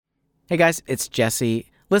Hey guys, it's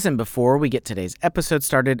Jesse. Listen, before we get today's episode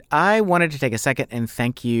started, I wanted to take a second and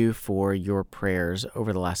thank you for your prayers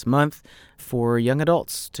over the last month for young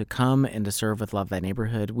adults to come and to serve with Love Thy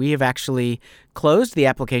Neighborhood. We have actually closed the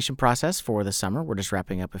application process for the summer. We're just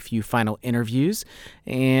wrapping up a few final interviews,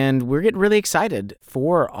 and we're getting really excited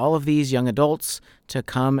for all of these young adults to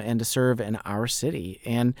come and to serve in our city.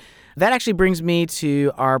 And that actually brings me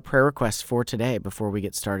to our prayer requests for today before we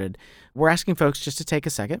get started. We're asking folks just to take a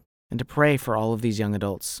second and to pray for all of these young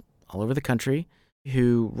adults all over the country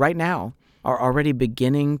who right now are already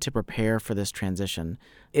beginning to prepare for this transition.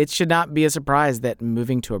 It should not be a surprise that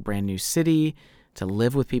moving to a brand new city, to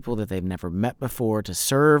live with people that they've never met before, to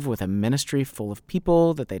serve with a ministry full of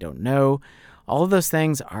people that they don't know, all of those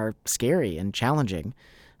things are scary and challenging.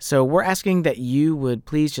 So we're asking that you would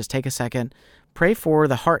please just take a second, pray for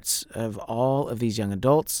the hearts of all of these young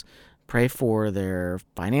adults. Pray for their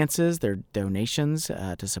finances, their donations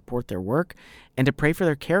to support their work, and to pray for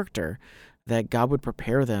their character, that God would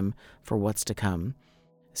prepare them for what's to come.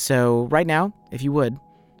 So right now, if you would,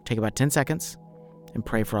 take about 10 seconds and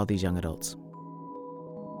pray for all these young adults.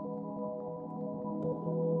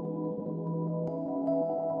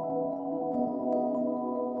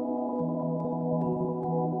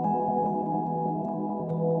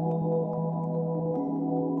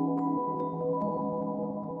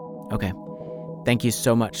 Okay. Thank you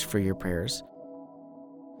so much for your prayers.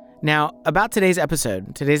 Now, about today's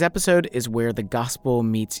episode. Today's episode is where the gospel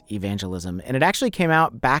meets evangelism, and it actually came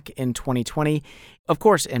out back in 2020. Of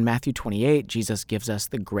course, in Matthew 28, Jesus gives us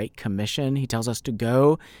the Great Commission. He tells us to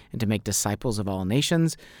go and to make disciples of all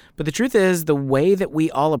nations. But the truth is, the way that we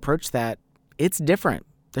all approach that, it's different.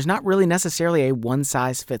 There's not really necessarily a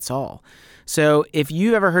one-size-fits-all. So if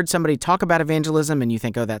you ever heard somebody talk about evangelism and you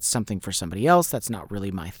think, oh, that's something for somebody else, that's not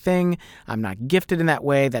really my thing, I'm not gifted in that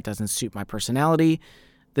way, that doesn't suit my personality,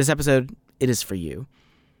 this episode, it is for you.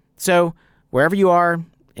 So wherever you are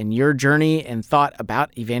in your journey and thought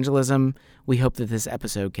about evangelism, we hope that this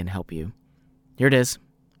episode can help you. Here it is,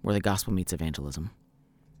 where the gospel meets evangelism.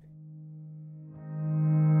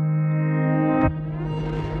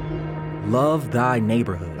 Love thy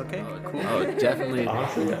neighborhood. Okay, cool. Oh, definitely.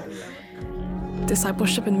 Awesome.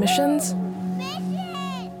 Discipleship and missions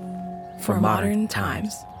for modern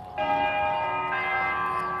times.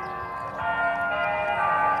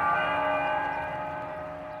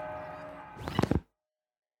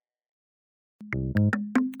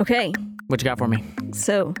 Okay, What you got for me?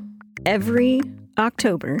 so every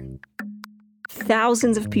October,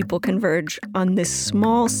 thousands of people converge on this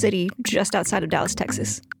small city just outside of Dallas,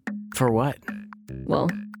 Texas. For what? Well,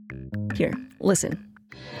 here, listen.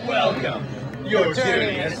 Welcome. Your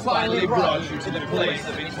journey has finally brought you to the place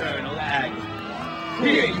of eternal agony.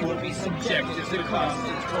 Here you will be subjected to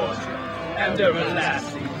constant torture and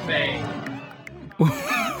everlasting pain.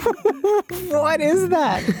 What is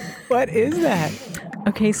that? What is that?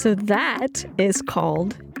 Okay, so that is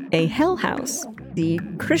called a hell house, the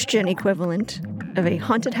Christian equivalent of a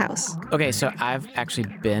haunted house. Okay, so I've actually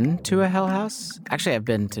been to a hell house. Actually, I've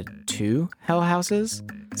been to 2 hell houses.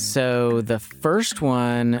 So the first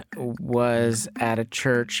one was at a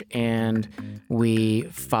church, and we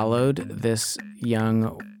followed this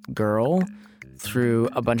young girl through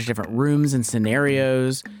a bunch of different rooms and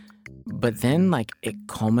scenarios. But then, it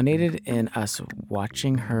culminated in us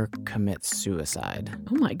watching her commit suicide.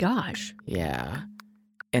 Oh my gosh. Yeah.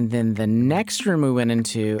 And then the next room we went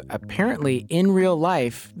into, apparently in real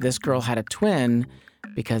life, this girl had a twin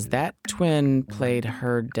because that twin played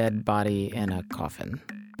her dead body in a coffin.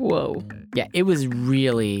 Whoa. Yeah, it was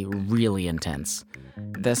really, really intense.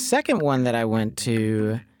 The second one that I went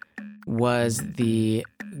to was the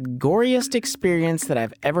goriest experience that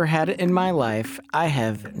I've ever had in my life. I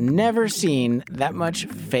have never seen that much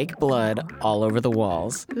fake blood all over the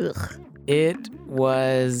walls. Ugh. It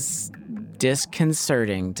was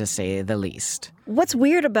disconcerting, to say the least. What's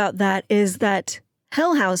weird about that is that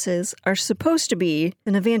hell houses are supposed to be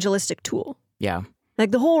an evangelistic tool. Yeah.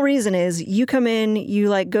 The whole reason is you come in,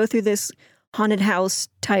 you go through this haunted house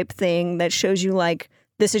type thing that shows you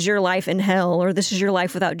this is your life in hell or this is your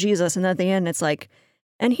life without Jesus. And at the end, it's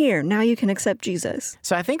and here, now you can accept Jesus.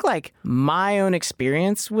 So I think my own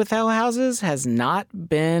experience with hell houses has not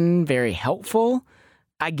been very helpful.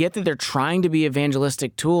 I get that they're trying to be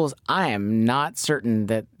evangelistic tools. I am not certain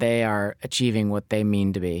that they are achieving what they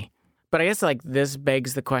mean to be. But I guess this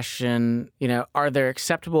begs the question, are there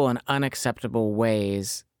acceptable and unacceptable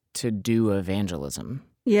ways to do evangelism?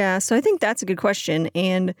 Yeah, so I think that's a good question.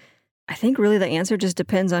 And I think really the answer just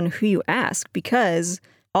depends on who you ask, because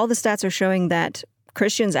all the stats are showing that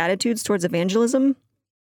Christians' attitudes towards evangelism,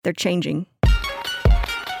 they're changing.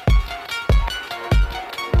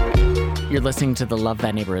 You're listening to the Love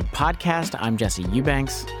Thy Neighborhood podcast. I'm Jesse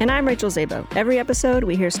Eubanks. And I'm Rachel Zabo. Every episode,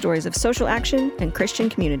 we hear stories of social action and Christian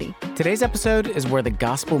community. Today's episode is where the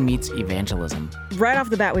gospel meets evangelism. Right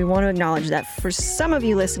off the bat, we want to acknowledge that for some of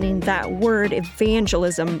you listening, that word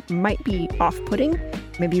evangelism might be off-putting.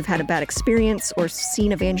 Maybe you've had a bad experience or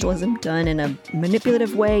seen evangelism done in a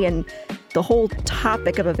manipulative way, and the whole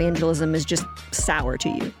topic of evangelism is just sour to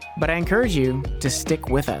you. But I encourage you to stick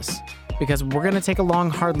with us, because we're going to take a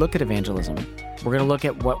long, hard look at evangelism. We're going to look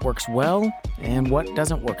at what works well and what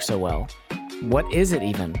doesn't work so well. What is it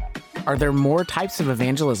even? Are there more types of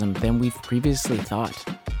evangelism than we've previously thought?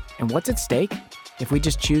 And what's at stake if we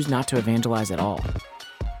just choose not to evangelize at all?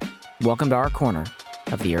 Welcome to our corner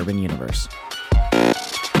of the urban universe.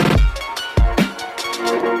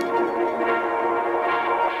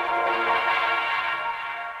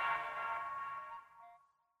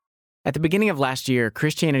 At the beginning of last year,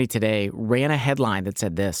 Christianity Today ran a headline that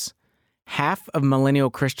said this: half of millennial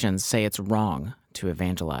Christians say it's wrong to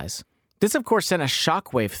evangelize. This, of course, sent a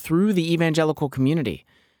shockwave through the evangelical community.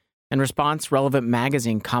 In response, Relevant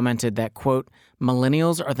Magazine commented that, quote,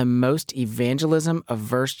 millennials are the most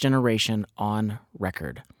evangelism-averse generation on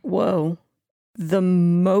record. Whoa. The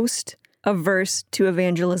most averse to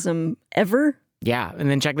evangelism ever? Yeah, and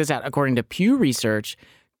then check this out. According to Pew Research,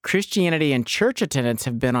 Christianity and church attendance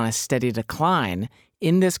have been on a steady decline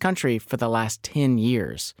in this country for the last 10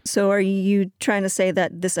 years. So are you trying to say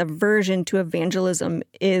that this aversion to evangelism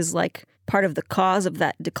is like part of the cause of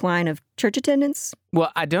that decline of church attendance?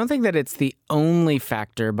 Well, I don't think that it's the only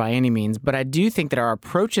factor by any means, but I do think that our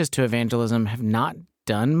approaches to evangelism have not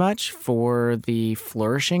done much for the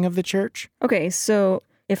flourishing of the church. Okay, so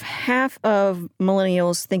if half of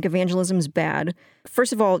millennials think evangelism is bad,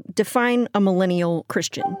 first of all, define a millennial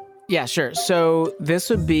Christian. Yeah, sure. So this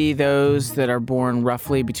would be those that are born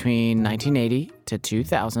roughly between 1980 to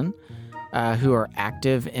 2000 who are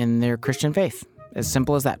active in their Christian faith. As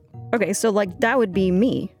simple as that. Okay, so like that would be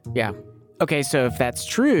me. Yeah. Okay, so if that's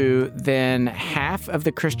true, then half of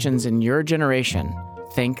the Christians in your generation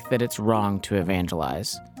think that it's wrong to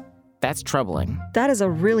evangelize. That's troubling. That is a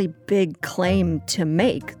really big claim to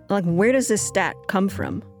make. Like, where does this stat come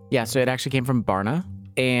from? Yeah, so it actually came from Barna.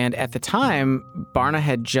 And at the time, Barna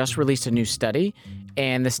had just released a new study,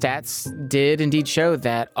 and the stats did indeed show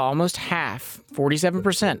that almost half,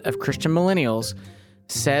 47% of Christian millennials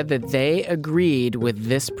said that they agreed with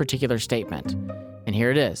this particular statement. And here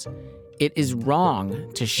it is. It is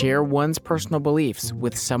wrong to share one's personal beliefs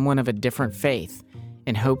with someone of a different faith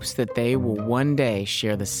in hopes that they will one day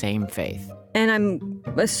share the same faith. And I'm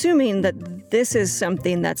assuming that this is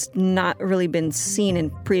something that's not really been seen in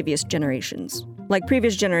previous generations. Like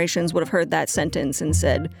previous generations would have heard that sentence and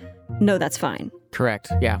said, no, that's fine.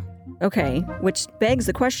 Correct, yeah. Okay, which begs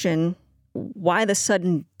the question, why the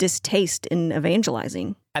sudden distaste in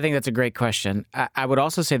evangelizing? I think that's a great question. I would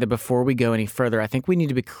also say that before we go any further, I think we need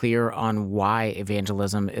to be clear on why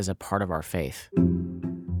evangelism is a part of our faith.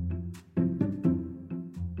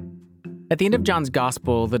 At the end of John's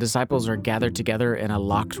gospel, the disciples are gathered together in a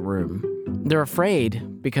locked room. They're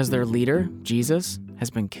afraid because their leader, Jesus, has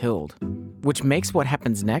been killed, which makes what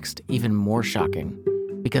happens next even more shocking,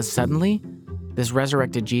 because suddenly, this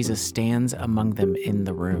resurrected Jesus stands among them in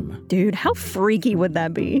the room. Dude, how freaky would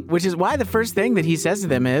that be? Which is why the first thing that he says to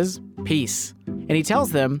them is, peace. And he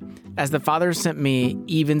tells them, as the Father sent me,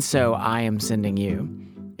 even so I am sending you.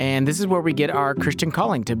 And this is where we get our Christian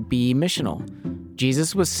calling to be missional.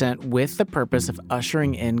 Jesus was sent with the purpose of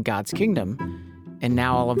ushering in God's kingdom. And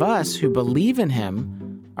now all of us who believe in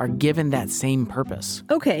him are given that same purpose.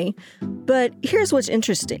 Okay, but here's what's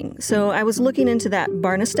interesting. So I was looking into that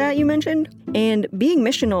Barna stat you mentioned, and being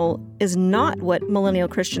missional is not what millennial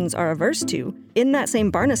Christians are averse to. In that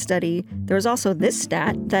same Barna study, there was also this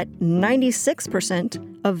stat that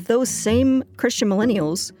 96% of those same Christian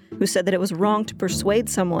millennials who said that it was wrong to persuade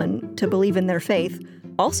someone to believe in their faith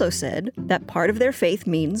also said that part of their faith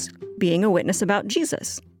means being a witness about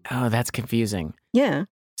Jesus. Oh, that's confusing. Yeah.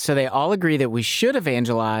 So they all agree that we should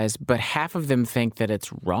evangelize, but half of them think that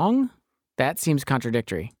it's wrong? That seems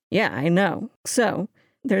contradictory. Yeah, I know. So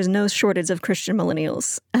there's no shortage of Christian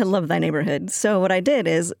millennials. I love thy neighborhood. So what I did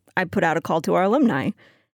is I put out a call to our alumni,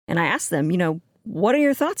 and I asked them, what are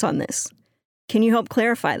your thoughts on this? Can you help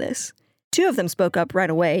clarify this? 2 of them spoke up right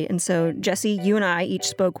away. And so, Jesse, you and I each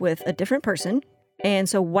spoke with a different person. And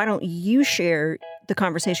so why don't you share the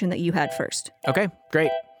conversation that you had first? Okay,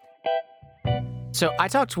 great. So I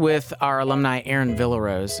talked with our alumni, Erin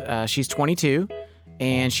Villarose. She's 22,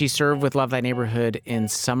 and she served with Love Thy Neighborhood in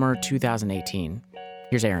summer 2018.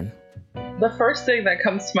 Here's Erin. The first thing that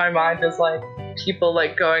comes to my mind is like people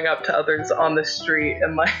like going up to others on the street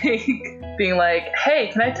and like being like, hey,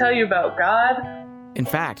 can I tell you about God? In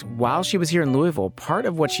fact, while she was here in Louisville, part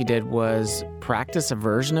of what she did was practice a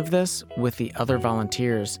version of this with the other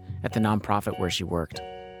volunteers at the nonprofit where she worked.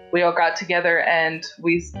 We all got together and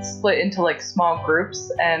we split into like small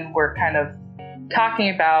groups and we're kind of talking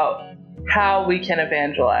about how we can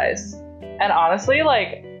evangelize. And honestly,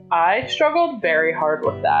 like, I struggled very hard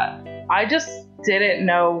with that. I just didn't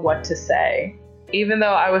know what to say. Even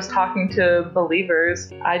though I was talking to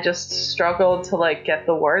believers, I just struggled to like get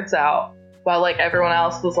the words out. While like everyone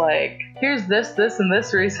else was like, here's this, and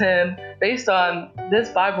this reason based on this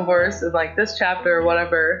Bible verse and like this chapter or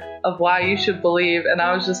whatever of why you should believe. And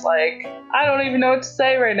I was just like, I don't even know what to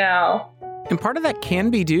say right now. And part of that can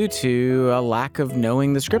be due to a lack of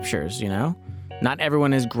knowing the scriptures, you know? Not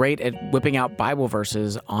everyone is great at whipping out Bible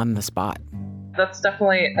verses on the spot. That's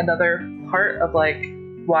definitely another part of like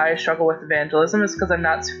why I struggle with evangelism is because I'm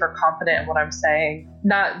not super confident in what I'm saying.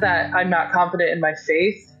 Not that I'm not confident in my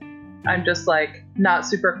faith. I'm just like not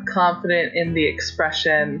super confident in the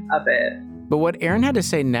expression of it. But what Aaron had to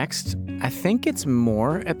say next, I think it's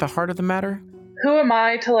more at the heart of the matter. Who am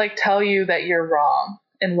I to like tell you that you're wrong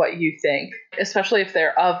in what you think, especially if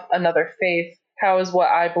they're of another faith? How is what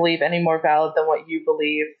I believe any more valid than what you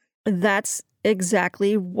believe? That's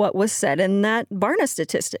exactly what was said in that Barna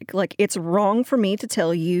statistic. Like, it's wrong for me to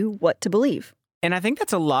tell you what to believe. And I think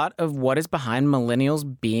that's a lot of what is behind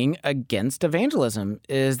millennials being against evangelism,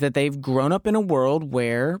 is that they've grown up in a world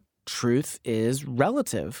where truth is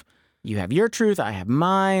relative. You have your truth, I have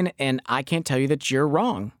mine, and I can't tell you that you're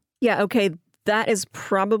wrong. Yeah, okay, that is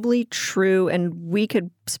probably true, and we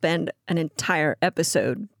could spend an entire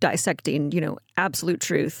episode dissecting, absolute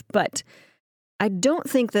truth. But I don't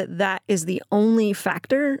think that that is the only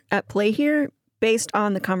factor at play here based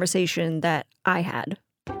on the conversation that I had.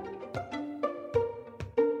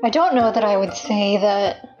 I don't know that I would say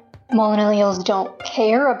that millennials don't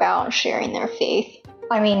care about sharing their faith.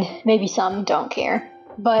 I mean, maybe some don't care.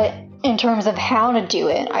 But in terms of how to do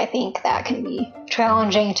it, I think that can be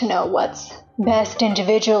challenging to know what's best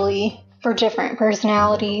individually for different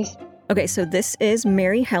personalities. Okay, so this is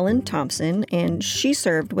Mary Helen Thompson, and she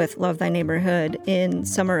served with Love Thy Neighborhood in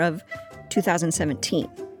summer of 2017.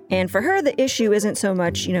 And for her, the issue isn't so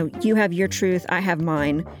much, you have your truth, I have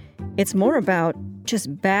mine. It's more about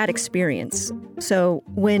just bad experience. So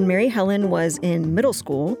when Mary Helen was in middle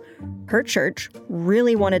school, her church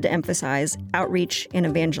really wanted to emphasize outreach and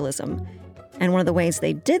evangelism. And one of the ways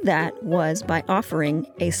they did that was by offering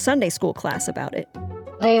a Sunday school class about it.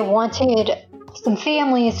 They wanted some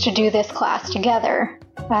families to do this class together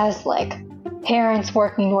as like parents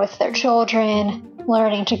working with their children,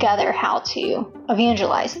 learning together how to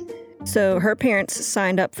evangelize. So her parents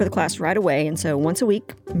signed up for the class right away. And so once a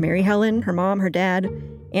week, Mary Helen, her mom, her dad,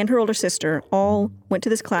 and her older sister all went to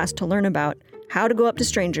this class to learn about how to go up to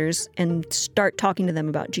strangers and start talking to them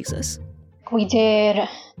about Jesus. We did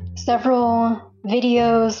several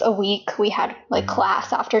videos a week. We had like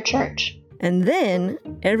class after church. And then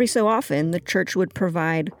every so often, the church would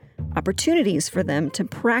provide opportunities for them to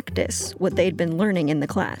practice what they'd been learning in the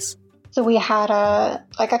class. So we had a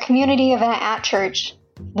community event at church.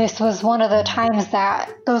 This was one of the times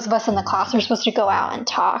that those of us in the class were supposed to go out and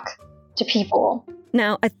talk to people.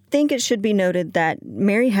 Now, I think it should be noted that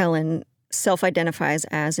Mary Helen self-identifies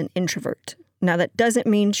as an introvert. Now, that doesn't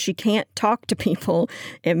mean she can't talk to people.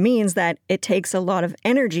 It means that it takes a lot of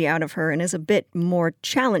energy out of her and is a bit more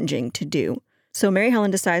challenging to do. So Mary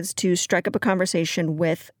Helen decides to strike up a conversation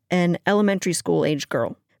with an elementary school age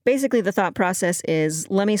girl. Basically, the thought process is,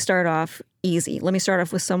 let me start off easy. Let me start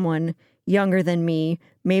off with someone younger than me.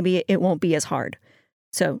 Maybe it won't be as hard.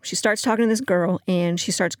 So she starts talking to this girl, and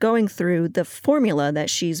she starts going through the formula that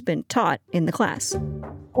she's been taught in the class.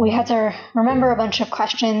 We had to remember a bunch of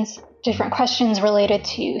questions, different questions related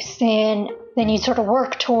to sin. Then you sort of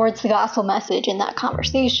work towards the gospel message in that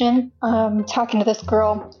conversation, talking to this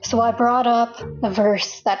girl. So I brought up the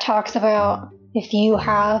verse that talks about, if you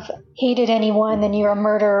have hated anyone, then you're a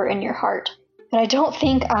murderer in your heart. But I don't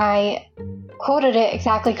think I quoted it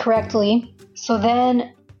exactly correctly. So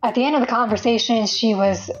then at the end of the conversation, she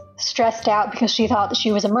was stressed out because she thought that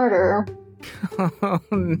she was a murderer. Oh,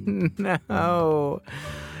 no.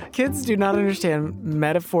 Kids do not understand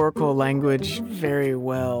metaphorical language very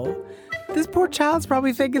well. This poor child's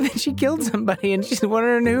probably thinking that she killed somebody and she's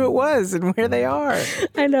wondering who it was and where they are.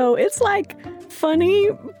 I know, it's like funny,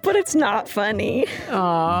 but it's not funny.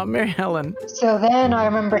 Aw, Mary Helen. So then I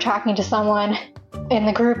remember talking to someone in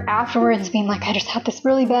the group afterwards being like, I just had this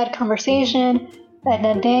really bad conversation. And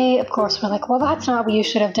then they, of course, were like, well, that's not what you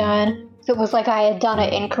should have done. So it was like I had done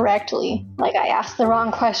it incorrectly. Like I asked the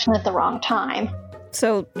wrong question at the wrong time.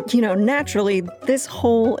 So, naturally, this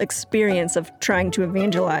whole experience of trying to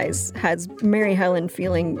evangelize has Mary Helen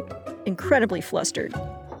feeling incredibly flustered.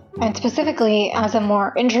 And specifically, as a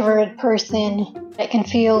more introverted person, it can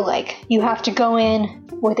feel like you have to go in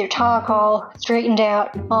with your talk all straightened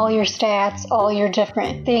out, all your stats, all your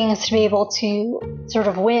different things to be able to sort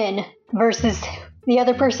of win, versus the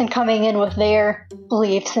other person coming in with their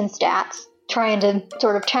beliefs and stats, trying to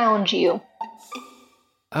sort of challenge you.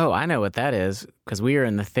 Oh, I know what that is, because we are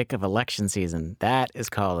in the thick of election season. That is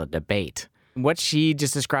called a debate. What she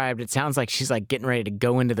just described, it sounds like she's like getting ready to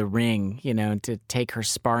go into the ring, to take her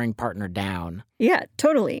sparring partner down. Yeah,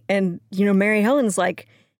 totally. And, Mary Helen's like,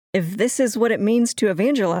 if this is what it means to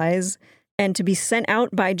evangelize and to be sent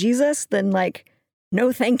out by Jesus, then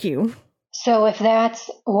no thank you. So if that's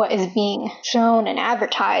what is being shown and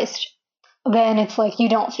advertised, then it's like you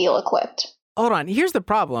don't feel equipped. Hold on, here's the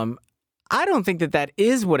problem. I don't think that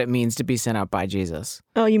is what it means to be sent out by Jesus.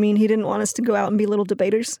 Oh, you mean he didn't want us to go out and be little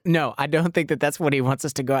debaters? No, I don't think that's what he wants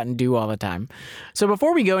us to go out and do all the time. So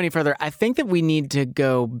before we go any further, I think that we need to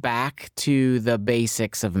go back to the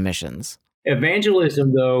basics of missions.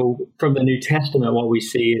 Evangelism, though, from the New Testament, what we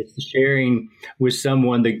see is sharing with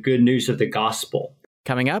someone the good news of the gospel.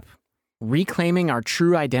 Coming up, reclaiming our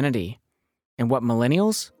true identity and what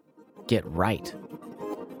millennials get right.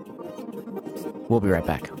 We'll be right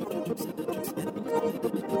back.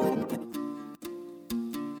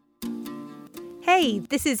 Hey,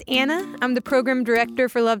 this is Anna. I'm the program director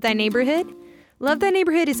for Love Thy Neighborhood. Love Thy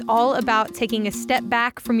Neighborhood is all about taking a step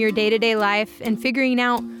back from your day-to-day life and figuring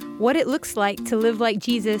out what it looks like to live like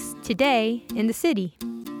Jesus today in the city.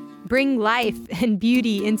 Bring life and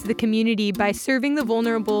beauty into the community by serving the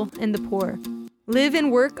vulnerable and the poor. Live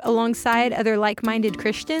and work alongside other like-minded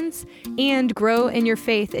Christians and grow in your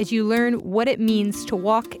faith as you learn what it means to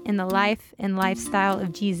walk in the life and lifestyle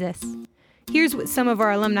of Jesus. Here's what some of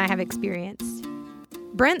our alumni have experienced.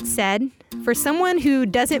 Brent said, "For someone who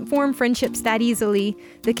doesn't form friendships that easily,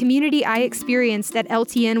 the community I experienced at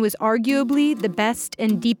LTN was arguably the best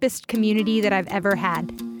and deepest community that I've ever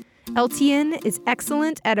had. LTN is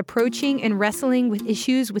excellent at approaching and wrestling with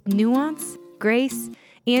issues with nuance, grace,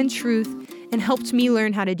 and truth, and helped me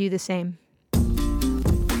learn how to do the same."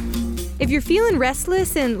 If you're feeling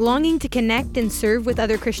restless and longing to connect and serve with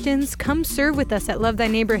other Christians, come serve with us at Love Thy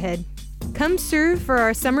Neighborhood. Come serve for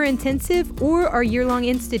our summer intensive or our year-long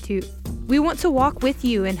institute. We want to walk with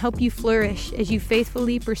you and help you flourish as you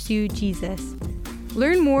faithfully pursue Jesus.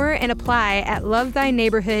 Learn more and apply at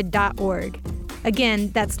lovethyneighborhood.org.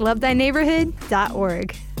 Again, that's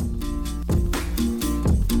lovethyneighborhood.org.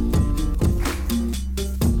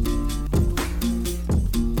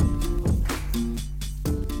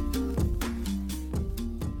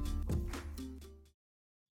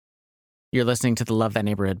 You're listening to the Love Thy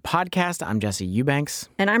Neighborhood podcast. I'm Jesse Eubanks.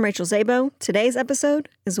 And I'm Rachel Zabo. Today's episode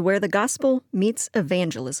is Where the Gospel Meets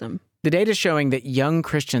Evangelism. The data is showing that young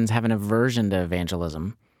Christians have an aversion to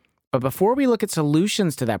evangelism. But before we look at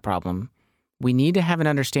solutions to that problem, we need to have an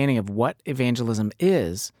understanding of what evangelism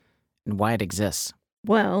is and why it exists.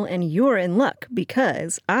 Well, and you're in luck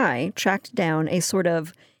because I tracked down a sort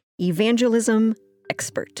of evangelism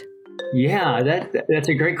expert. Yeah, that's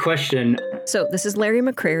a great question. So this is Larry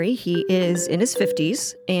McCrary. He is in his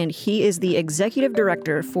 50s, and he is the executive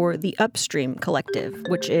director for the Upstream Collective,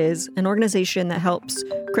 which is an organization that helps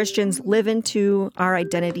Christians live into our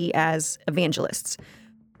identity as evangelists,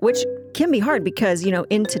 which can be hard because,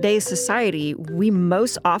 in today's society, we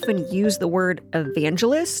most often use the word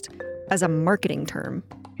evangelist as a marketing term.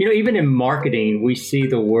 Even in marketing, we see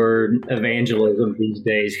the word evangelism these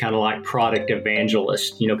days, kind of like product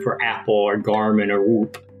evangelist, for Apple or Garmin or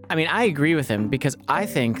Whoop. I mean, I agree with him because I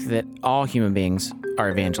think that all human beings are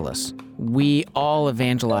evangelists. We all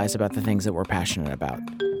evangelize about the things that we're passionate about.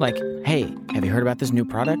 Like, hey, have you heard about this new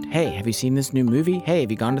product? Hey, have you seen this new movie? Hey, have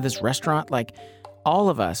you gone to this restaurant? Like, all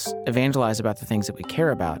of us evangelize about the things that we care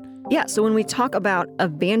about. Yeah, so when we talk about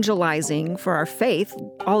evangelizing for our faith,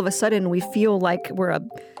 all of a sudden we feel like we're a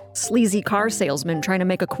sleazy car salesman trying to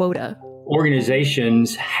make a quota.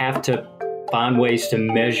 Organizations have to find ways to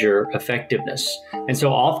measure effectiveness. And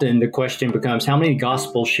so often the question becomes, how many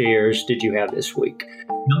gospel shares did you have this week?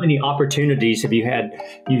 How many opportunities have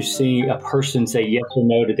you seen a person say yes or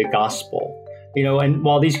no to the gospel? And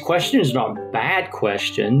while these questions are not bad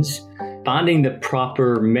questions, finding the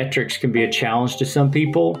proper metrics can be a challenge to some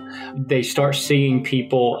people. They start seeing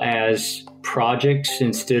people as projects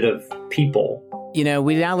instead of people. You know,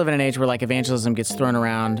 we now live in an age where like evangelism gets thrown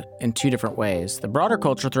around in two different ways. The broader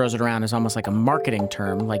culture throws it around as almost like a marketing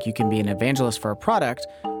term, like you can be an evangelist for a product.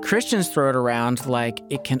 Christians throw it around like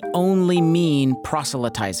it can only mean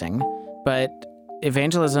proselytizing, but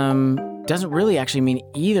evangelism doesn't really actually mean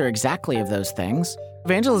either exactly of those things.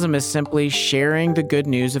 Evangelism is simply sharing the good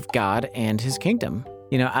news of God and his kingdom.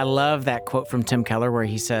 You know, I love that quote from Tim Keller where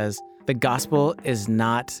he says, "The gospel is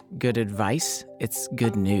not good advice, it's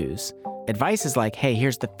good news." Advice is like, hey,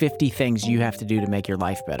 here's the 50 things you have to do to make your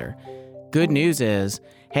life better. Good news is,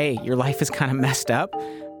 hey, your life is kind of messed up,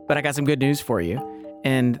 but I got some good news for you.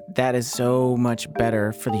 And that is so much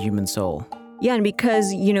better for the human soul. Yeah, and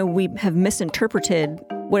because, we have misinterpreted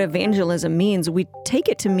what evangelism means, we take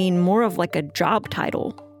it to mean more of like a job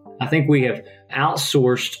title. I think we have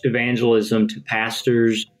outsourced evangelism to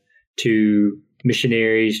pastors, to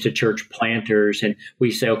missionaries, to church planters, and we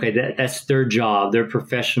say, okay, that's their job. They're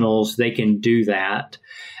professionals. They can do that,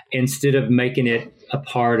 instead of making it a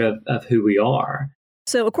part of who we are.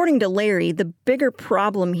 So according to Larry, the bigger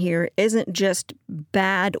problem here isn't just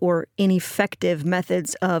bad or ineffective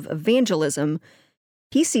methods of evangelism.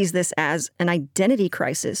 He sees this as an identity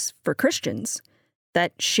crisis for Christians,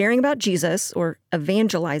 that sharing about Jesus or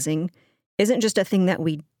evangelizing isn't just a thing that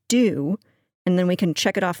we do, and then we can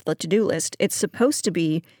check it off the to-do list. It's supposed to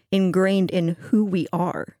be ingrained in who we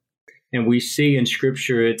are. And we see in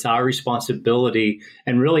Scripture it's our responsibility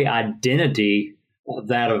and really identity of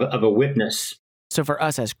that of a witness. So for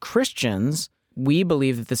us as Christians, we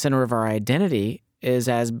believe that the center of our identity is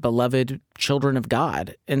as beloved children of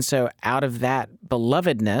God. And so out of that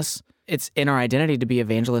belovedness, it's in our identity to be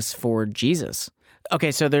evangelists for Jesus.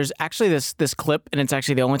 Okay, so there's actually this clip, and it's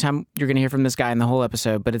actually the only time you're going to hear from this guy in the whole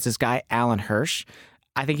episode, but it's this guy, Alan Hirsch.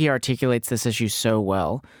 I think he articulates this issue so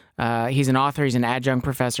well. He's an author, he's an adjunct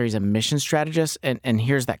professor, he's a mission strategist, and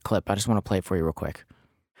here's that clip. I just want to play it for you real quick.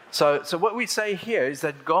 So what we say here is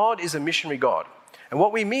that God is a missionary God. And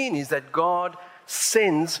what we mean is that God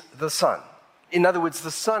sends the Son. In other words,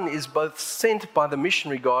 the Son is both sent by the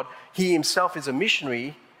missionary God, he himself is a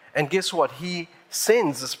missionary, and guess what? He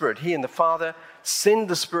sends the Spirit. He and the Father send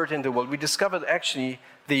the Spirit into the world. We discovered actually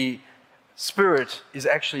the Spirit is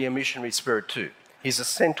actually a missionary spirit too. He's a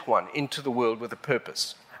sent one into the world with a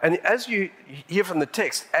purpose. And as you hear from the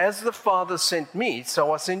text, as the Father sent me,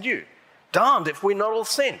 so I send you. Darned if we're not all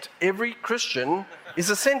sent. Every Christian is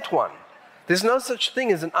a sent one. There's no such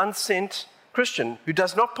thing as an unsent Christian who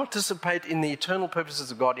does not participate in the eternal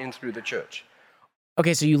purposes of God in and through the church.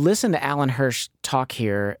 Okay, so you listen to Alan Hirsch talk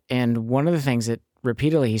here, and one of the things that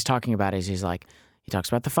repeatedly he's talking about is he talks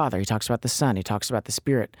about the Father, he talks about the Son, he talks about the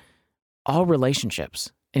Spirit, all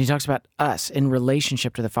relationships. And he talks about us in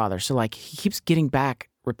relationship to the Father. So like he keeps getting back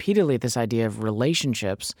repeatedly at this idea of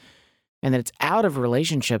relationships, and that it's out of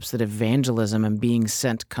relationships that evangelism and being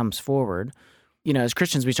sent comes forward. You know, as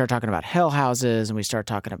Christians, we start talking about hell houses, and we start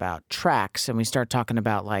talking about tracts, and we start talking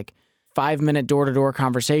about like 5-minute door-to-door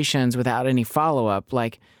conversations without any follow-up.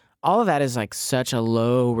 Like all of that is like such a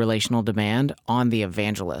low relational demand on the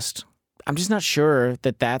evangelist. I'm just not sure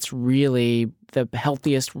that that's really the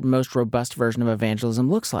healthiest, most robust version of evangelism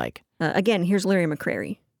looks like. Again, here's Larry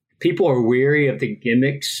McCrary. People are weary of the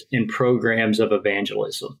gimmicks and programs of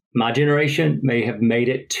evangelism. My generation may have made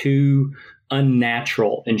it too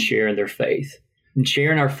unnatural in sharing their faith. And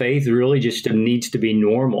sharing our faith really just needs to be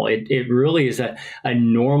normal. It really is a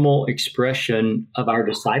normal expression of our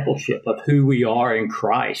discipleship, of who we are in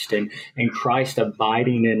Christ, and Christ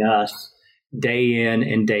abiding in us day in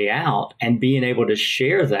and day out, and being able to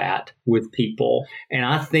share that with people. And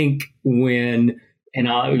I think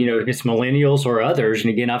if it's millennials or others, and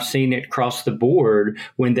again, I've seen it across the board,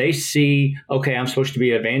 when they see, okay, I'm supposed to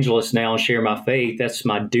be an evangelist now and share my faith, that's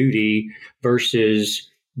my duty, versus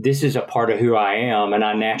this is a part of who I am and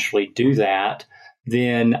I naturally do that,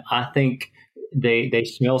 then I think they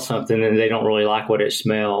smell something and they don't really like what it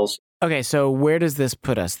smells. Okay, so where does this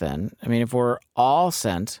put us then? I mean, if we're all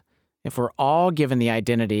sent, if we're all given the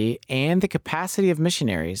identity and the capacity of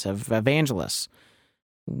missionaries, of evangelists,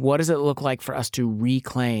 what does it look like for us to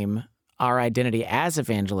reclaim our identity as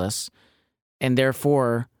evangelists? And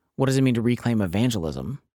therefore, what does it mean to reclaim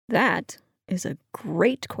evangelism? That is a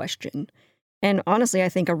great question. And honestly, I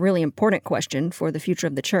think a really important question for the future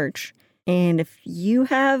of the church. And if you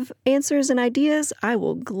have answers and ideas, I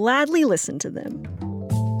will gladly listen to them.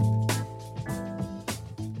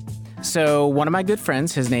 So one of my good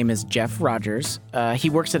friends, his name is Jeff Rogers.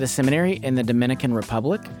 He works at a seminary in the Dominican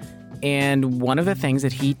Republic. And one of the things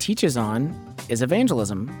that he teaches on is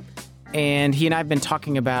evangelism. And he and I have been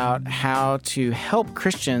talking about how to help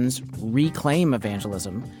Christians reclaim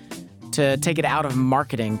evangelism. to take it out of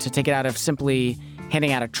marketing, to take it out of simply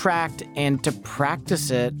handing out a tract, and to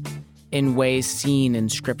practice it in ways seen in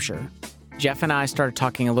Scripture. Jeff and I started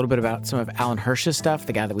talking a little bit about some of Alan Hirsch's stuff,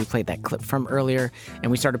 the guy that we played that clip from earlier, and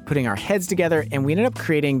we started putting our heads together, and we ended up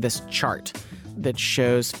creating this chart that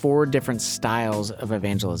shows 4 different styles of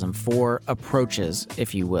evangelism, 4 approaches,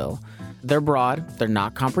 if you will. They're broad, they're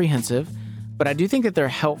not comprehensive, but I do think that they're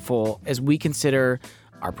helpful as we consider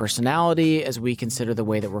our personality, as we consider the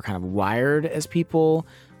way that we're kind of wired as people.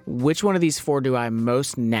 Which one of these 4 do I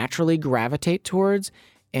most naturally gravitate towards?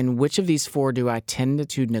 And which of these 4 do I tend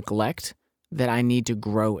to neglect that I need to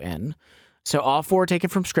grow in? So all 4 are taken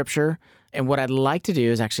from Scripture. And what I'd like to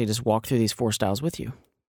do is actually just walk through these 4 styles with you.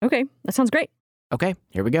 Okay, that sounds great. Okay,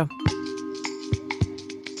 here we go.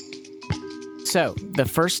 So the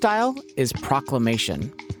first style is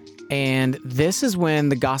proclamation. And this is when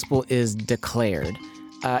the gospel is declared.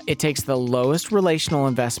 It takes the lowest relational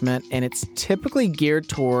investment, and it's typically geared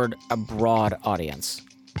toward a broad audience.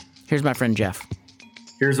 Here's my friend Jeff.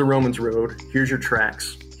 Here's the Romans road. Here's your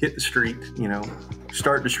tracks. Hit the street,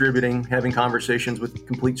 start distributing, having conversations with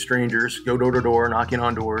complete strangers, go door to door, knocking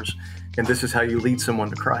on doors, and this is how you lead someone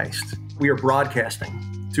to Christ. We are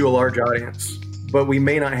broadcasting to a large audience, but we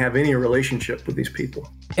may not have any relationship with these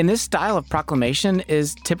people. And this style of proclamation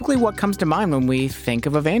is typically what comes to mind when we think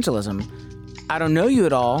of evangelism. I don't know you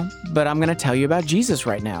at all, but I'm going to tell you about Jesus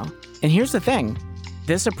right now. And here's the thing.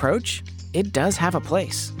 This approach, it does have a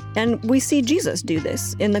place. And we see Jesus do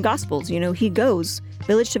this in the Gospels. He goes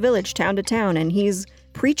village to village, town to town, and he's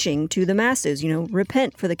preaching to the masses,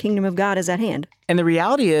 repent for the kingdom of God is at hand. And the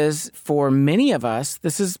reality is, for many of us,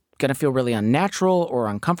 this is going to feel really unnatural or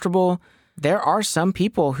uncomfortable. There are some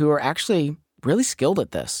people who are actually really skilled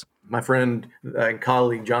at this. My friend and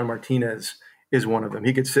colleague, John Martinez, is one of them.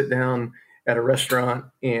 He could sit down at a restaurant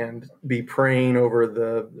and be praying over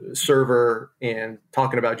the server and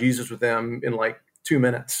talking about Jesus with them in like 2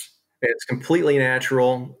 minutes. It's completely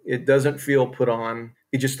natural. It doesn't feel put on.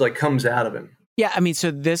 It just comes out of him. Yeah, so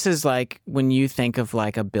this is like when you think of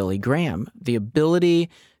like a Billy Graham, the ability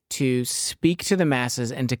to speak to the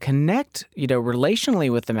masses and to connect,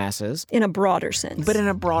 relationally with the masses. In a broader sense. But in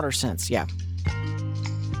a broader sense, yeah.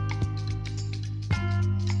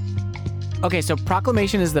 Okay, so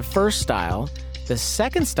proclamation is the first style. The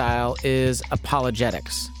second style is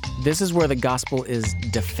apologetics. This is where the gospel is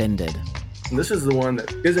defended. And this is the one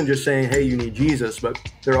that isn't just saying, hey, you need Jesus, but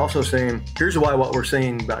they're also saying, here's why what we're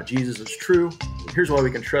saying about Jesus is true. Here's why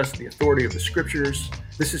we can trust the authority of the Scriptures.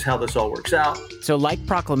 This is how this all works out. So like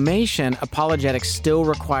proclamation, apologetics still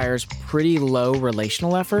requires pretty low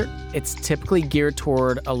relational effort. It's typically geared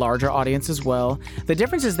toward a larger audience as well. The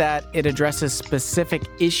difference is that it addresses specific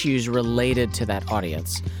issues related to that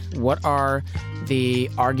audience. What are the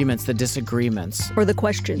arguments, the disagreements? Or the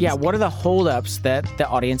questions. Yeah, what are the holdups that the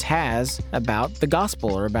audience has about the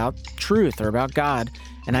gospel or about truth or about God?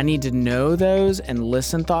 And I need to know those and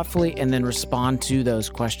listen thoughtfully and then respond to those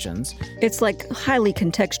questions. It's highly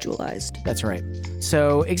contextualized. That's right.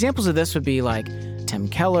 So examples of this would be like Tim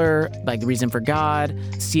Keller, like The Reason for God,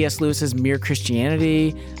 C.S. Lewis's Mere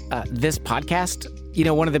Christianity, this podcast.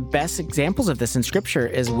 One of the best examples of this in Scripture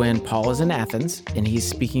is when Paul is in Athens and he's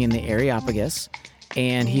speaking in the Areopagus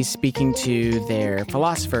and he's speaking to their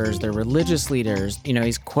philosophers, their religious leaders.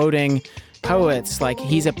 He's quoting poets,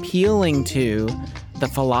 he's appealing to the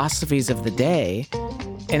philosophies of the day.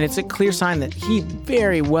 And it's a clear sign that he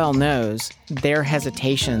very well knows their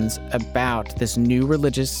hesitations about this new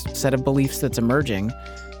religious set of beliefs that's emerging.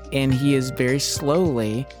 And he is very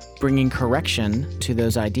slowly bringing correction to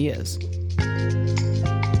those ideas.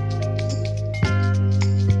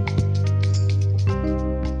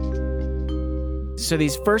 So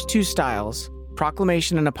these first 2 styles,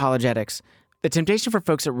 proclamation and apologetics, the temptation for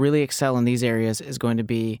folks that really excel in these areas is going to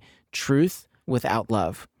be truth without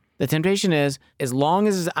love. The temptation is, as long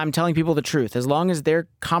as I'm telling people the truth, as long as they're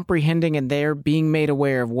comprehending and they're being made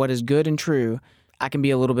aware of what is good and true, I can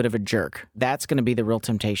be a little bit of a jerk. That's going to be the real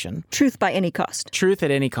temptation. Truth by any cost. Truth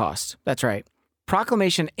at any cost. That's right.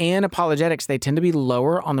 Proclamation and apologetics, they tend to be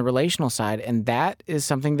lower on the relational side, and that is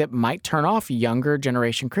something that might turn off younger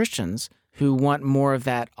generation Christians who want more of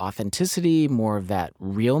that authenticity, more of that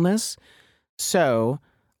realness. So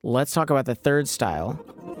let's talk about the third style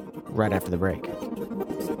right after the break.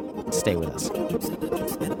 Stay with us.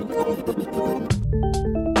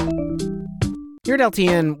 Here at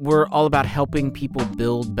LTN, we're all about helping people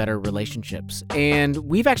build better relationships. And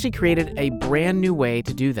we've actually created a brand new way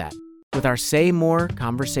to do that with our Say More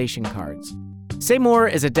conversation cards. Say More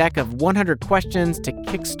is a deck of 100 questions to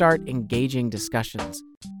kickstart engaging discussions.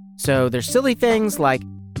 So there's silly things like,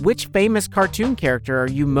 which famous cartoon character are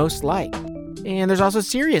you most like? And there's also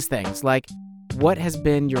serious things like, what has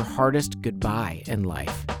been your hardest goodbye in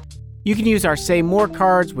life? You can use our Say More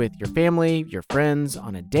cards with your family, your friends,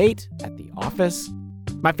 on a date, at the office.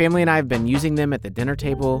 My family and I have been using them at the dinner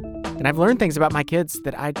table, and I've learned things about my kids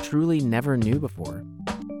that I truly never knew before.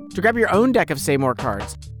 To grab your own deck of Say More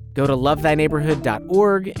cards, go to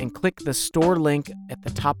lovethyneighborhood.org and click the store link at the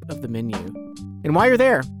top of the menu. And while you're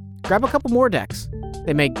there, grab a couple more decks.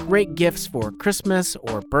 They make great gifts for Christmas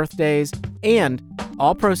or birthdays, and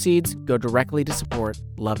all proceeds go directly to support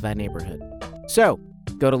Love Thy Neighborhood. So,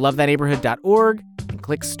 go to lovethyneighborhood.org and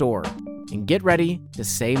click store, and get ready to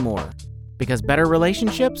say more, because better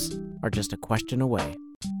relationships are just a question away.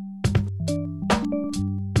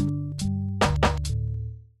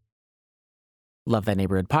 Love Thy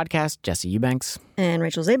Neighborhood podcast, Jesse Eubanks. And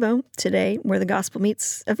Rachel Zabo. Today, where the gospel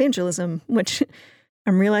meets evangelism, which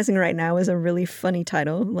I'm realizing right now is a really funny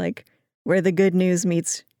title, like where the good news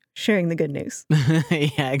meets sharing the good news.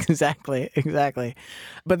 Yeah, exactly.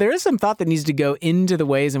 But there is some thought that needs to go into the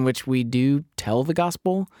ways in which we do tell the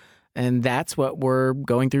gospel, and that's what we're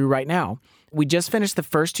going through right now. We just finished the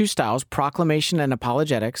first two styles, proclamation and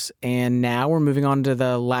apologetics, and now we're moving on to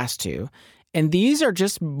the last two. And these are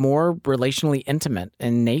just more relationally intimate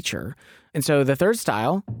in nature. And so the third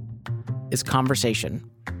style is conversation.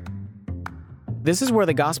 This is where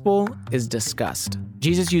the gospel is discussed.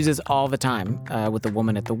 Jesus uses all the time with the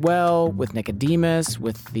woman at the well, with Nicodemus,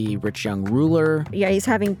 with the rich young ruler. Yeah, he's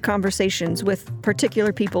having conversations with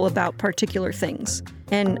particular people about particular things.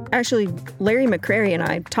 And actually, Larry McCrary and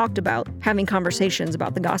I talked about having conversations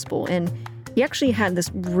about the gospel, and he actually had this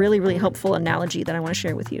really, really helpful analogy that I want to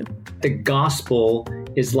share with you. The gospel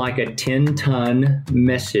is like a 10-ton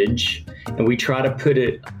message, and we try to put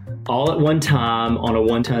it all at one time on a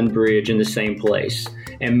 1-ton bridge in the same place.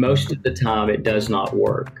 And most of the time, it does not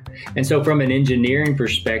work. And so from an engineering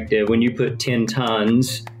perspective, when you put 10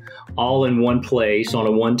 tons all in one place on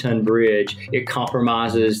a 1-ton bridge, it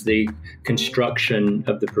compromises the construction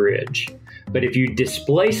of the bridge. But if you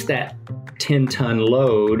displace that 10-ton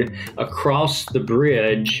load across the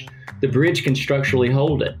bridge can structurally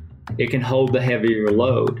hold it. It can hold the heavier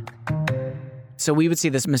load. So we would see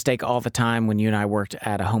this mistake all the time when you and I worked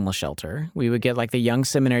at a homeless shelter. We would get like the young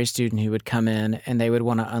seminary student who would come in and they would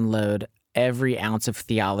want to unload every ounce of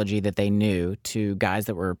theology that they knew to guys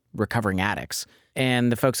that were recovering addicts.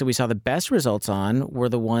 And the folks that we saw the best results on were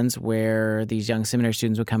the ones where these young seminary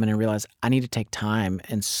students would come in and realize, I need to take time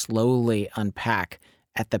and slowly unpack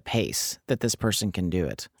at the pace that this person can do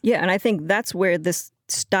it. Yeah, and I think that's where this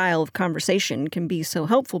style of conversation can be so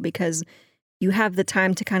helpful, because you have the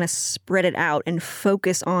time to kind of spread it out and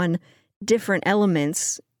focus on different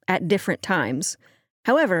elements at different times.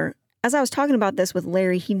 However, as I was talking about this with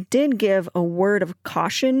Larry, he did give a word of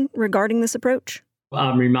caution regarding this approach.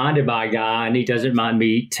 I'm reminded by a guy, and he doesn't mind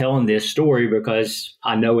me telling this story because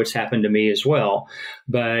I know it's happened to me as well.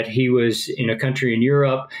 But he was in a country in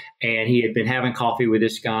Europe, and he had been having coffee with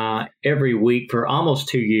this guy every week for almost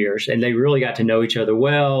 2 years. And they really got to know each other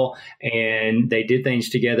well, and they did things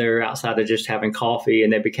together outside of just having coffee,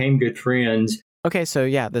 and they became good friends. Okay, so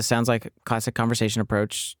yeah, this sounds like a classic conversation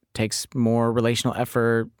approach. Takes more relational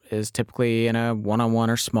effort, is typically in a one-on-one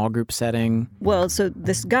or small group setting. Well, so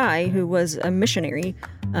this guy who was a missionary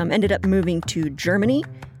ended up moving to Germany.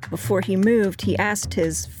 Before he moved, he asked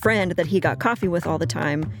his friend that he got coffee with all the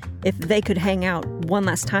time if they could hang out one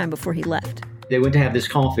last time before he left. They went to have this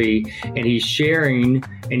coffee, and he's sharing,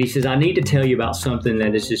 and he says, I need to tell you about something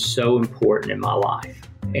that is just so important in my life.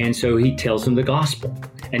 And so he tells him the gospel.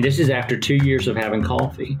 And this is after 2 years of having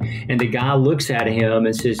coffee. And the guy looks at him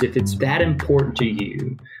and says, if it's that important to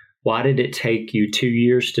you, why did it take you 2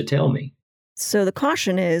 years to tell me? So the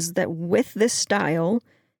caution is that with this style,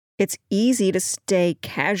 it's easy to stay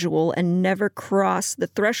casual and never cross the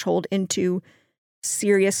threshold into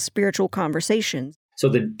serious spiritual conversations. So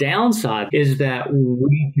the downside is that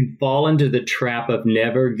we can fall into the trap of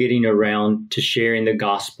never getting around to sharing the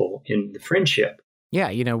gospel in the friendship. Yeah,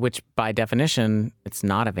 which by definition, it's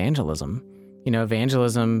not evangelism.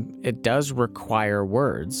 Evangelism, it does require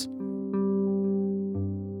words.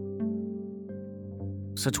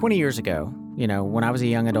 So 20 years ago, when I was a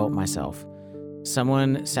young adult myself,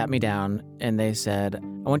 someone sat me down and they said,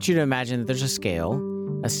 I want you to imagine that there's a scale,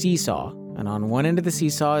 a seesaw, and on one end of the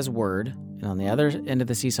seesaw is word, and on the other end of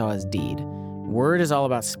the seesaw is deed. Word is all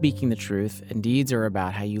about speaking the truth, and deeds are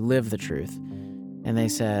about how you live the truth. And they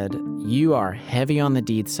said, you are heavy on the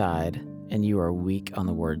deed side and you are weak on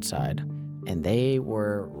the word side. And they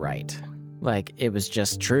were right. Like, it was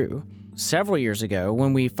just true. Several years ago,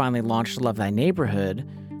 when we finally launched Love Thy Neighborhood,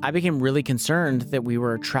 I became really concerned that we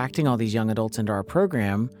were attracting all these young adults into our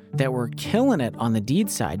program that were killing it on the deed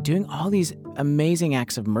side, doing all these amazing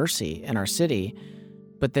acts of mercy in our city,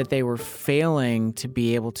 but that they were failing to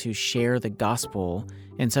be able to share the gospel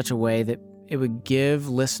in such a way that it would give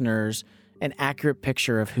listeners an accurate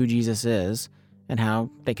picture of who Jesus is and how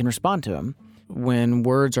they can respond to him. When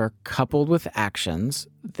words are coupled with actions,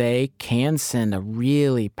 they can send a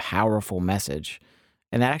really powerful message.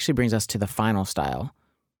 And that actually brings us to the final style,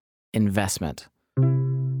 investment.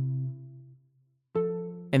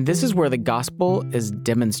 And this is where the gospel is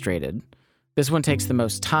demonstrated. This one takes the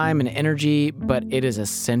most time and energy, but it is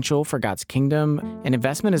essential for God's kingdom. And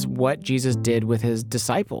investment is what Jesus did with his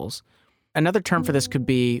disciples. Another term for this could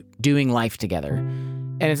be doing life together.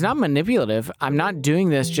 And it's not manipulative. I'm not doing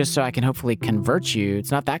this just so I can hopefully convert you.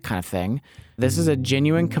 It's not that kind of thing. This is a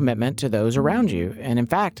genuine commitment to those around you. And in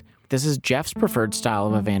fact, this is Jeff's preferred style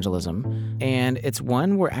of evangelism. And it's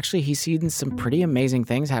one where actually he's seen some pretty amazing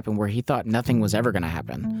things happen where he thought nothing was ever going to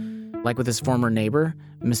happen. Like with his former neighbor,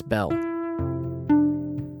 Miss Bell.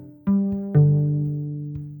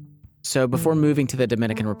 So before moving to the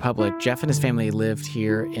Dominican Republic, Jeff and his family lived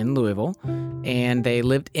here in Louisville, and they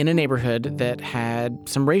lived in a neighborhood that had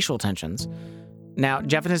some racial tensions. Now,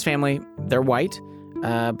 Jeff and his family, they're white,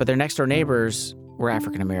 but their next door neighbors were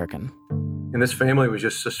African American. And this family was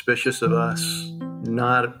just suspicious of us,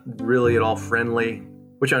 not really at all friendly,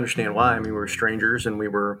 which I understand why. I mean, we were strangers and we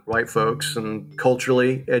were white folks and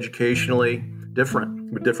culturally, educationally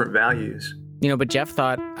different with different values. But Jeff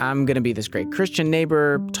thought, I'm going to be this great Christian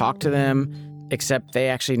neighbor, talk to them, except they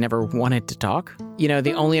actually never wanted to talk.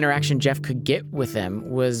 The only interaction Jeff could get with them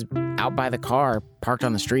was out by the car, parked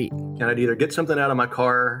on the street. And I'd either get something out of my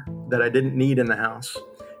car that I didn't need in the house,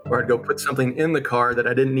 or I'd go put something in the car that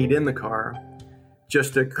I didn't need in the car,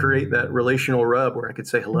 just to create that relational rub where I could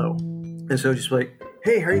say hello. And so just like,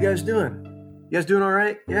 hey, how are you guys doing? You guys doing all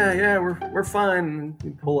right? Yeah, we're fine.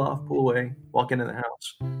 And pull away, walk into the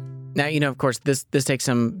house. Now, of course, this takes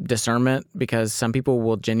some discernment because some people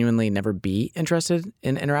will genuinely never be interested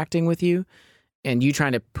in interacting with you, and you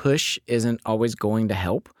trying to push isn't always going to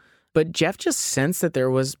help. But Jeff just sensed that there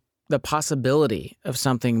was the possibility of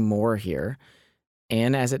something more here,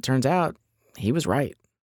 and as it turns out, he was right.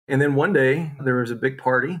 And then one day, there was a big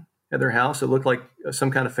party at their house. It looked like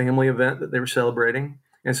some kind of family event that they were celebrating.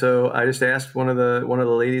 And so I just asked one of the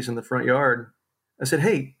ladies in the front yard, I said,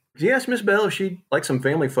 hey, could you ask Miss Bell if she'd like some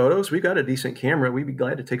family photos? We've got a decent camera. We'd be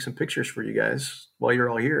glad to take some pictures for you guys while you're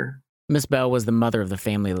all here. Miss Bell was the mother of the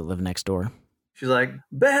family that lived next door. She's like,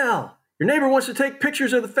 Bell, your neighbor wants to take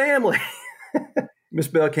pictures of the family. Miss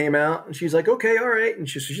Bell came out and she's like, okay, all right. And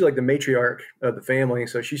she's like the matriarch of the family.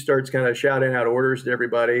 So she starts kind of shouting out orders to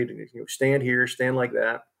everybody to stand here, stand like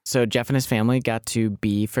that. So Jeff and his family got to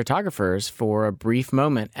be photographers for a brief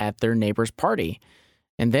moment at their neighbor's party.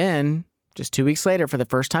 And then, just 2 weeks later, for the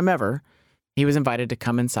first time ever, he was invited to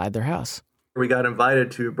come inside their house. We got invited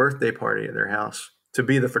to a birthday party at their house to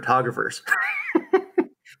be the photographers.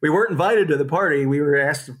 We weren't invited to the party. We were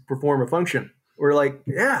asked to perform a function. We're like,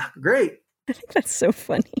 yeah, great. I think that's so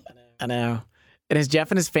funny. I know. And as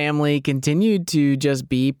Jeff and his family continued to just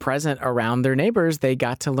be present around their neighbors, they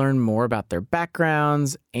got to learn more about their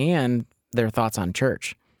backgrounds and their thoughts on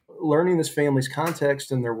church. Learning this family's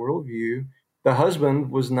context and their worldview, the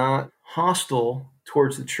husband was not hostile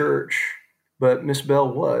towards the church, but Miss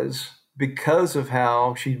Bell was, because of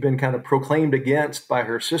how she'd been kind of proclaimed against by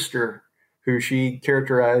her sister, who she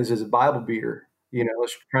characterized as a Bible beater,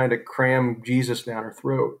 trying to cram Jesus down her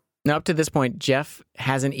throat. Now, up to this point, Jeff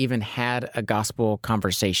hasn't even had a gospel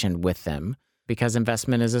conversation with them because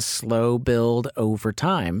investment is a slow build over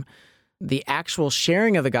time. The actual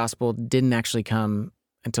sharing of the gospel didn't actually come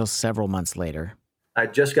until several months later.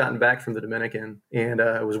 I'd just gotten back from the Dominican and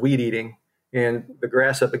I was weed eating, and the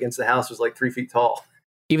grass up against the house was like 3 feet tall.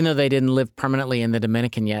 Even though they didn't live permanently in the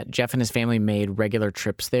Dominican yet, Jeff and his family made regular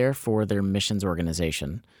trips there for their missions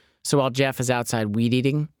organization. So while Jeff is outside weed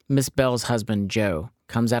eating, Miss Bell's husband, Joe,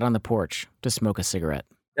 comes out on the porch to smoke a cigarette.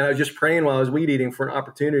 And I was just praying while I was weed eating for an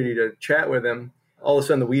opportunity to chat with him. All of a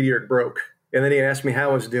sudden, the weed eater broke. And then he asked me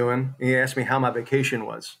how I was doing, and he asked me how my vacation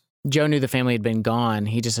was. Joe knew the family had been gone.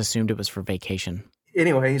 He just assumed it was for vacation.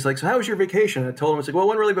 Anyway, he's like, so how was your vacation? I told him, well, it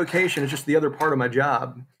wasn't really vacation. It's just the other part of my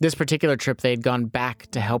job. This particular trip, they'd gone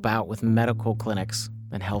back to help out with medical clinics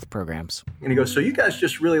and health programs. And he goes, so you guys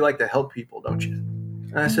just really like to help people, don't you?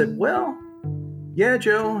 And I said, well, yeah,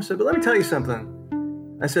 Joe. I said, but let me tell you something.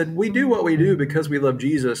 I said, we do what we do because we love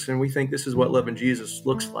Jesus, and we think this is what loving Jesus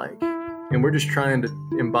looks like. And we're just trying to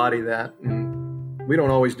embody that. And we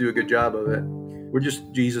don't always do a good job of it. We're just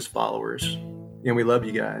Jesus followers, and we love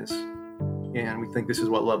you guys. and we think this is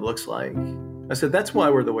what love looks like. I said, that's why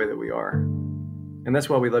we're the way that we are. And that's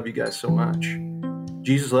why we love you guys so much.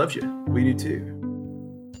 Jesus loves you. We do too.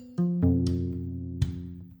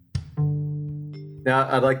 Now,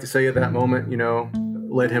 I'd like to say at that moment,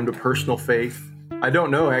 led him to personal faith. I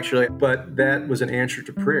don't know, actually, but that was an answer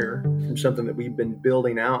to prayer from something that we've been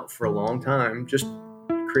building out for a long time, just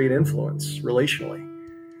to create influence relationally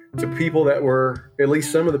to people that were, at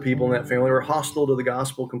least some of the people in that family, were hostile to the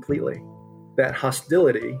gospel completely. That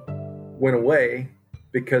hostility went away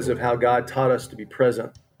because of how God taught us to be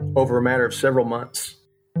present over a matter of several months.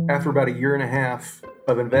 After about a year and a half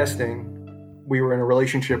of investing, we were in a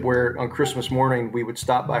relationship where on Christmas morning, we would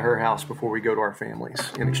stop by her house before we go to our families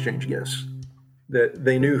and exchange gifts. That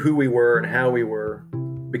they knew who we were and how we were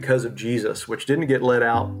because of Jesus, which didn't get let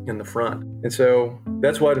out in the front. And so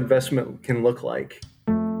that's what investment can look like.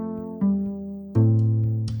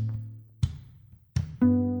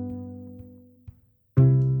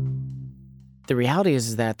 The reality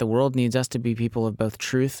is that the world needs us to be people of both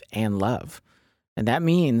truth and love. And that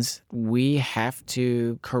means we have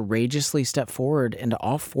to courageously step forward into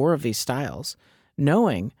all four of these styles,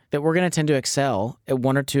 knowing that we're going to tend to excel at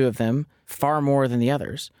one or two of them far more than the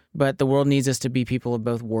others. But the world needs us to be people of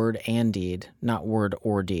both word and deed, not word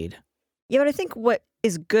or deed. Yeah, but I think what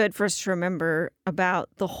is good for us to remember about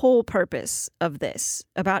the whole purpose of this,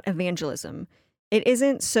 about evangelism, it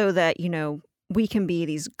isn't so that, we can be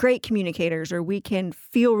these great communicators or we can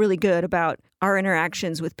feel really good about our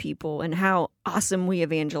interactions with people and how awesome we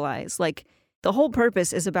evangelize. Like, the whole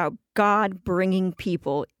purpose is about God bringing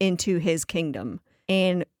people into his kingdom.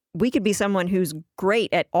 And we could be someone who's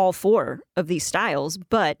great at all four of these styles,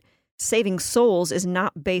 but saving souls is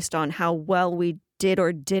not based on how well we did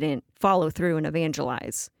or didn't follow through and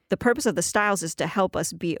evangelize. The purpose of the styles is to help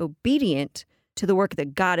us be obedient to the work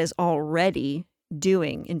that God is already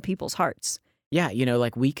doing in people's hearts. Yeah,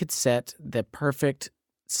 like we could set the perfect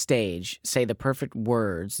stage, say the perfect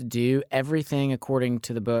words, do everything according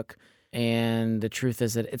to the book. And the truth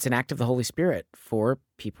is that it's an act of the Holy Spirit for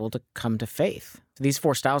people to come to faith. These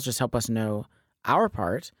four styles just help us know our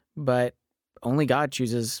part, but only God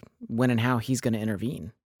chooses when and how he's going to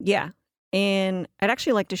intervene. Yeah. And I'd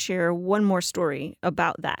actually like to share one more story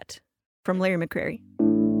about that from Larry McCrary.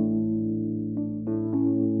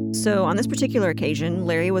 So on this particular occasion,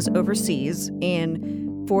 Larry was overseas,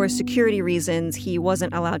 and for security reasons, he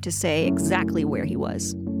wasn't allowed to say exactly where he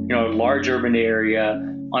was. A large urban area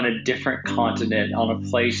on a different continent, on a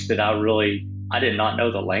place that I did not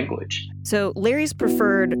know the language. So Larry's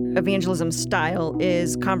preferred evangelism style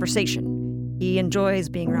is conversation. He enjoys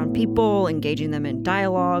being around people, engaging them in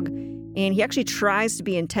dialogue, and he actually tries to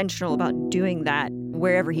be intentional about doing that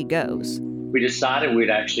wherever he goes. We decided we'd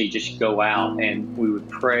actually just go out and we would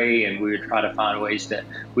pray and we would try to find ways that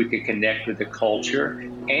we could connect with the culture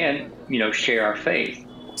and, share our faith.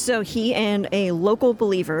 So he and a local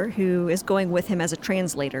believer who is going with him as a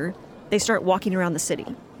translator, they start walking around the city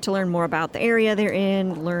to learn more about the area they're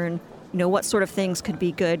in, learn, what sort of things could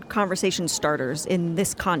be good conversation starters in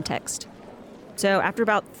this context. So after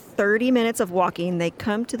about 30 minutes of walking, they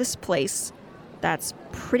come to this place that's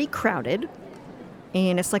pretty crowded.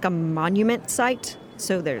 And it's like a monument site.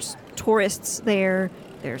 So there's tourists there,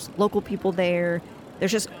 there's local people there,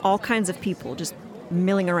 there's just all kinds of people just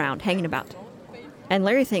milling around, hanging about. And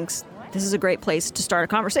Larry thinks this is a great place to start a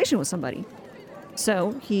conversation with somebody.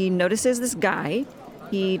 So he notices this guy.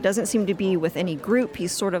 He doesn't seem to be with any group.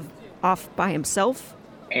 He's sort of off by himself.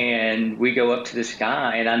 And we go up to this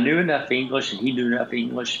guy, and I knew enough English, and he knew enough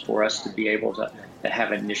English for us to be able to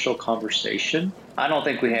have an initial conversation. I don't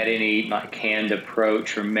think we had any canned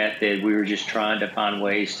approach or method. We were just trying to find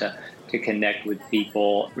ways to connect with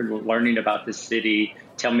people. We were learning about the city.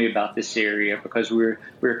 Tell me about this area, because we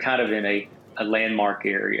were kind of in a landmark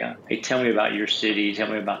area. Hey, tell me about your city. Tell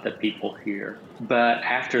me about the people here. But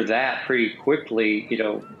after that, pretty quickly,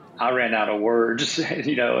 I ran out of words, and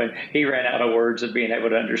he ran out of words of being able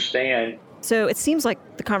to understand. So it seems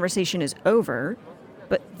like the conversation is over,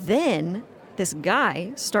 but then this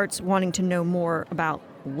guy starts wanting to know more about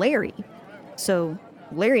Larry. So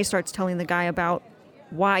Larry starts telling the guy about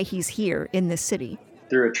why he's here in this city.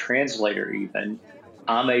 Through a translator even,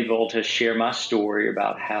 I'm able to share my story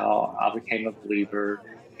about how I became a believer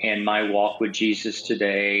and my walk with Jesus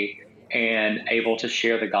today, and able to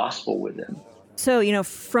share the gospel with him. So,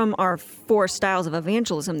 from our four styles of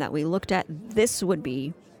evangelism that we looked at, this would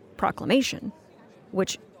be proclamation,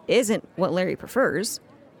 which isn't what Larry prefers.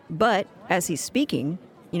 But as he's speaking,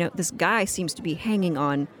 this guy seems to be hanging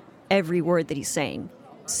on every word that he's saying.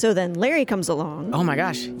 So then Larry comes along. Oh my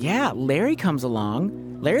gosh. Yeah, Larry comes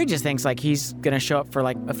along. Larry just thinks like he's going to show up for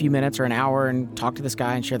like a few minutes or an hour and talk to this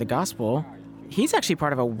guy and share the gospel. He's actually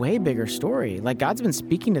part of a way bigger story. Like God's been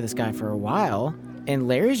speaking to this guy for a while, and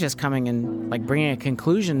Larry's just coming and like bringing a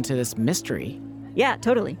conclusion to this mystery. Yeah,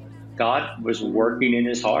 totally. God was working in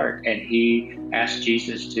his heart, and he asked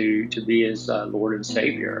Jesus to be his Lord and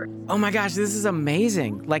Savior. Oh my gosh, this is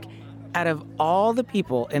amazing. Like, out of all the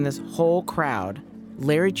people in this whole crowd,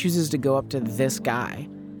 Larry chooses to go up to this guy.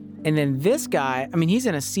 And then this guy, I mean, he's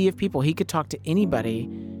in a sea of people. He could talk to anybody,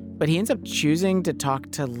 but he ends up choosing to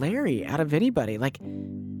talk to Larry out of anybody. Like,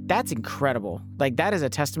 that's incredible. Like, that is a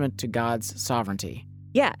testament to God's sovereignty.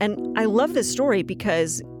 Yeah, and I love this story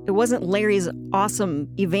because it wasn't Larry's awesome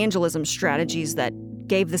evangelism strategies that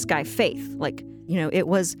gave this guy faith. Like, it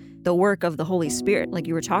was the work of the Holy Spirit, like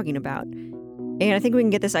you were talking about. And I think we can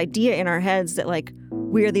get this idea in our heads that, like,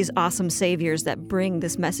 we are these awesome saviors that bring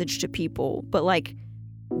this message to people. But, like,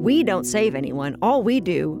 we don't save anyone. All we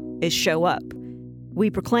do is show up. We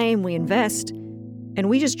proclaim, we invest, and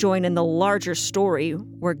we just join in the larger story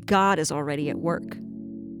where God is already at work.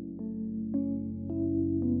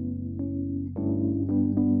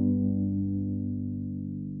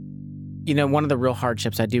 One of the real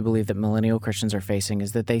hardships I do believe that millennial Christians are facing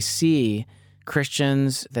is that they see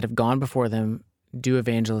Christians that have gone before them do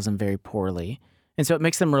evangelism very poorly. And so it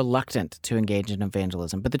makes them reluctant to engage in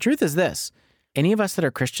evangelism. But the truth is this: any of us that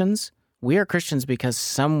are Christians, we are Christians because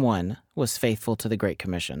someone was faithful to the Great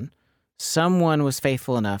Commission. Someone was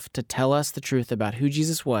faithful enough to tell us the truth about who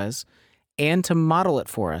Jesus was and to model it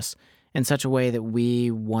for us in such a way that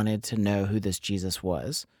we wanted to know who this Jesus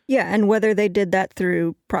was. Yeah, and whether they did that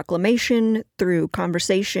through proclamation, through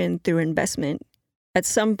conversation, through investment, at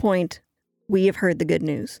some point, we have heard the good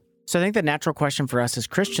news. So I think the natural question for us as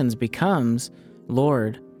Christians becomes,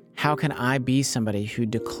 Lord, how can I be somebody who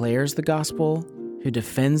declares the gospel, who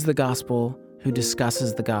defends the gospel, who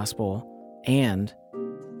discusses the gospel, and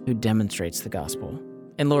who demonstrates the gospel?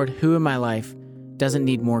 And Lord, who in my life doesn't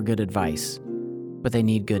need more good advice, but they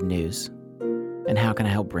need good news? And how can I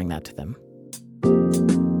help bring that to them?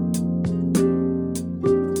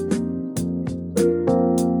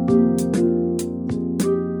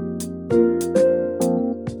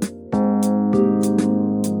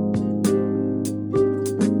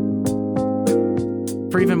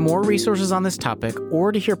 For even more resources on this topic,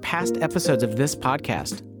 or to hear past episodes of this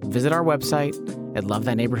podcast, visit our website at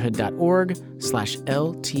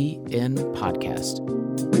lovethyneighborhood.org/LTN podcast.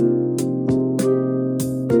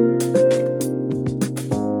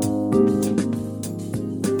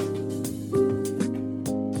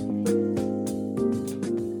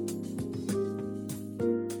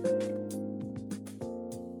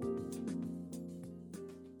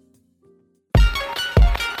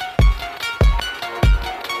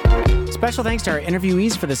 Special thanks to our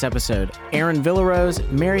interviewees for this episode: Aaron Villarose,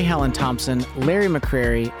 Mary Helen Thompson, Larry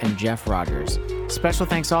McCrary, and Jeff Rogers. Special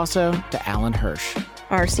thanks also to Alan Hirsch.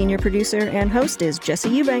 Our senior producer and host is Jesse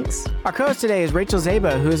Eubanks. Our co-host today is Rachel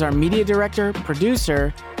Zaba, who is our media director,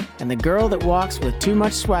 producer, and the girl that walks with too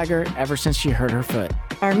much swagger ever since she hurt her foot.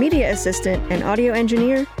 Our media assistant and audio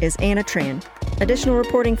engineer is Anna Tran. Additional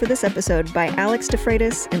reporting for this episode by Alex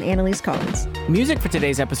DeFreitas and Annalise Collins. Music for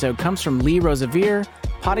today's episode comes from Lee Rosevere,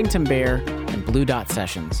 Poddington Bear, and Blue Dot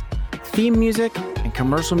Sessions. Theme music and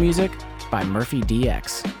commercial music by Murphy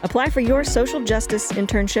DX. Apply for your social justice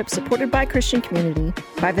internship supported by Christian Community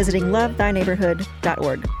by visiting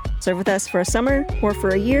lovethyneighborhood.org. Serve with us for a summer or for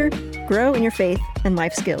a year. Grow in your faith and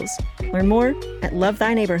life skills. Learn more at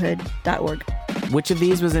lovethyneighborhood.org. Which of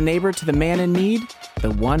these was a neighbor to the man in need?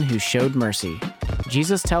 The one who showed mercy.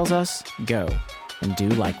 Jesus tells us, go and do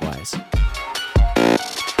likewise.